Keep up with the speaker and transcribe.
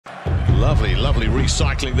Lovely, lovely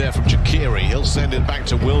recycling there from Shaqiri. He'll send it back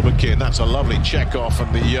to Wilbekin. That's a lovely check-off,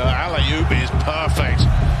 and the alley-oop is perfect.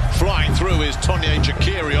 Flying through is Tonye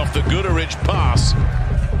Shaqiri off the Guduric pass.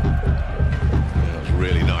 That was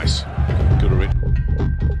really nice. Guduric.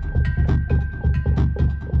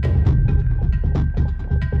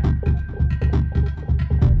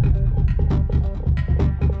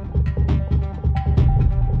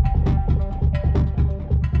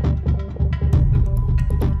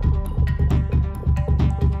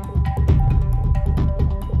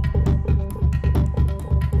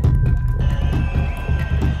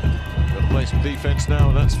 Defense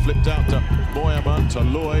now, that's flipped out to Moyama, to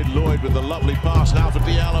Lloyd. Lloyd with the lovely pass now for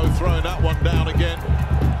Diallo, throwing that one down again.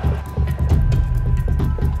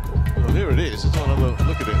 Well, here it is. Let's have a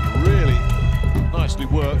look at it. Really nicely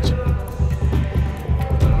worked.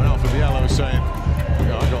 Now for Diallo saying,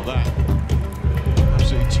 yeah, I got that.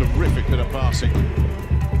 Absolutely terrific bit of passing.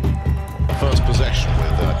 First possession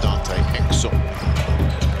with Dante Hexel.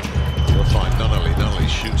 You'll find Nunnally. Nunnally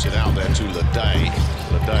shoots it out there to Leday.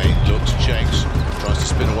 Leday looks, checks, tries to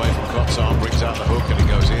spin away from Closeout, brings out the hook, and it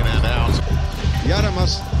goes in and out.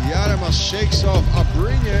 Yaramas shakes off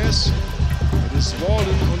Abrines. It is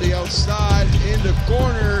Walden on the outside in the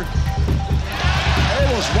corner. It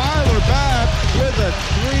was Weiler back with a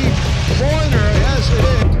three-pointer. Yes, it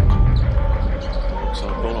is. So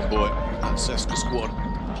ball on boy, and Cesca squad.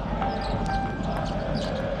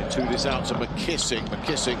 To this out to McKissick.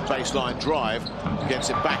 McKissick baseline drive, gets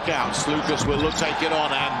it back out. Slukas will take it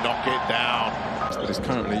on and knock it down. But is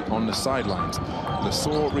currently on the sidelines.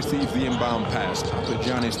 Lesor receives the inbound pass.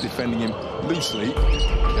 Janis defending him loosely.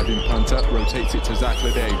 Kevin Punter rotates it to Zach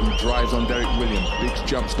Leday, who drives on Derek Williams. Big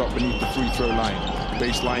jump stop beneath the free throw line.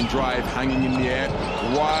 Baseline drive hanging in the air.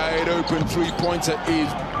 Wide open three-pointer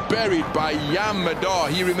is buried by Yam Madar.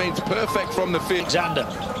 He remains perfect from the field. Alexander.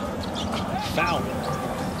 Foul.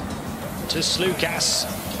 To Slukas,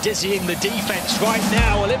 dizzying the defense right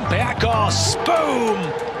now. Olympiacos, boom!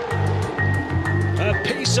 A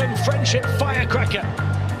peace and friendship firecracker.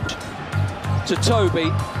 To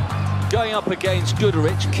Toby, going up against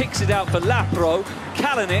Guduric, kicks it out for Lapro.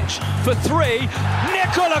 Kalinic for three.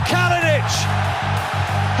 Nikola Kalinic!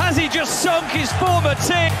 Has he just sunk his former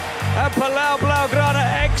team? And Palau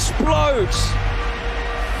Blaugrana explodes.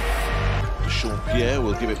 Sean Pierre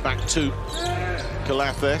will give it back to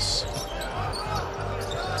Calathes.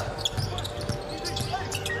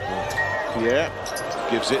 Pierre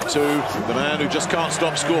gives it to the man who just can't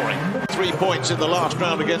stop scoring. 3 points in the last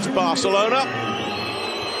round against Barcelona.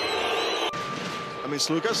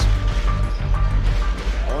 Slukas.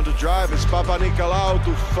 On the drive, it's Papanikolaou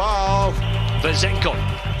to foul. Verzenko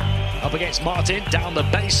up against Martin, down the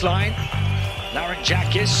baseline.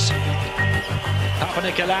 Larenjakis.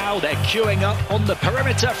 Papanikolaou, they're queuing up on the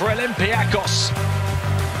perimeter for Olympiacos.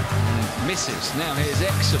 Misses. Now here's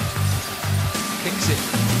Exum. Kicks it.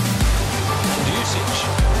 Usage.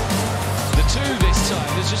 The two this time.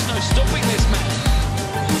 There's just no stopping this man.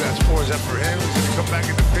 That's four is up for him. He's going to come back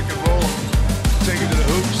in the pick and roll. Take it to the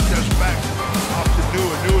hoop. Steps back off the new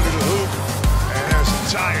to the hoop. And there's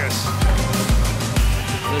Tyus.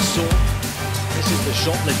 Lesor. This is the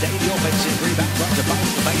shot. The daily offensive rebound. Trying to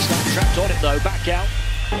bounce the baseline. Trapped on it though. Back out.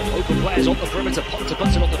 Open players on the perimeter. Punter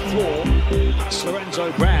puts it on the floor. That's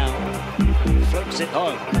Lorenzo Brown. Floats it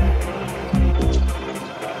home.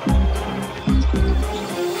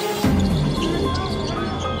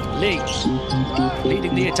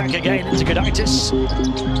 Leading the attack again into Gudaitis.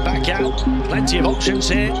 Back out. Plenty of options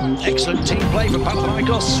here. Excellent team play from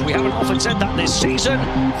Panathinaikos. We haven't often said that this season.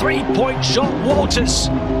 3-point shot, Waters.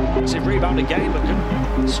 It's a rebound again, but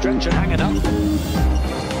can stretch and hang it up.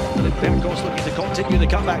 Olympiacos looking to continue the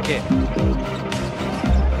comeback here.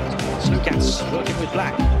 Slukas working with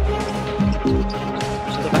Black.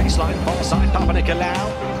 To the baseline, far side,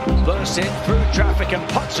 Papanikolaou. Bursts in through traffic and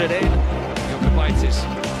puts it in. Gudaitis.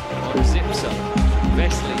 Zipser,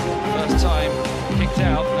 Vesely, first time kicked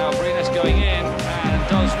out. Now Abrines going in and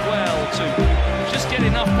does well to just get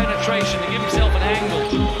enough penetration to give himself an angle.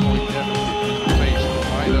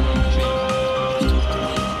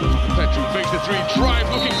 Petru fakes the three,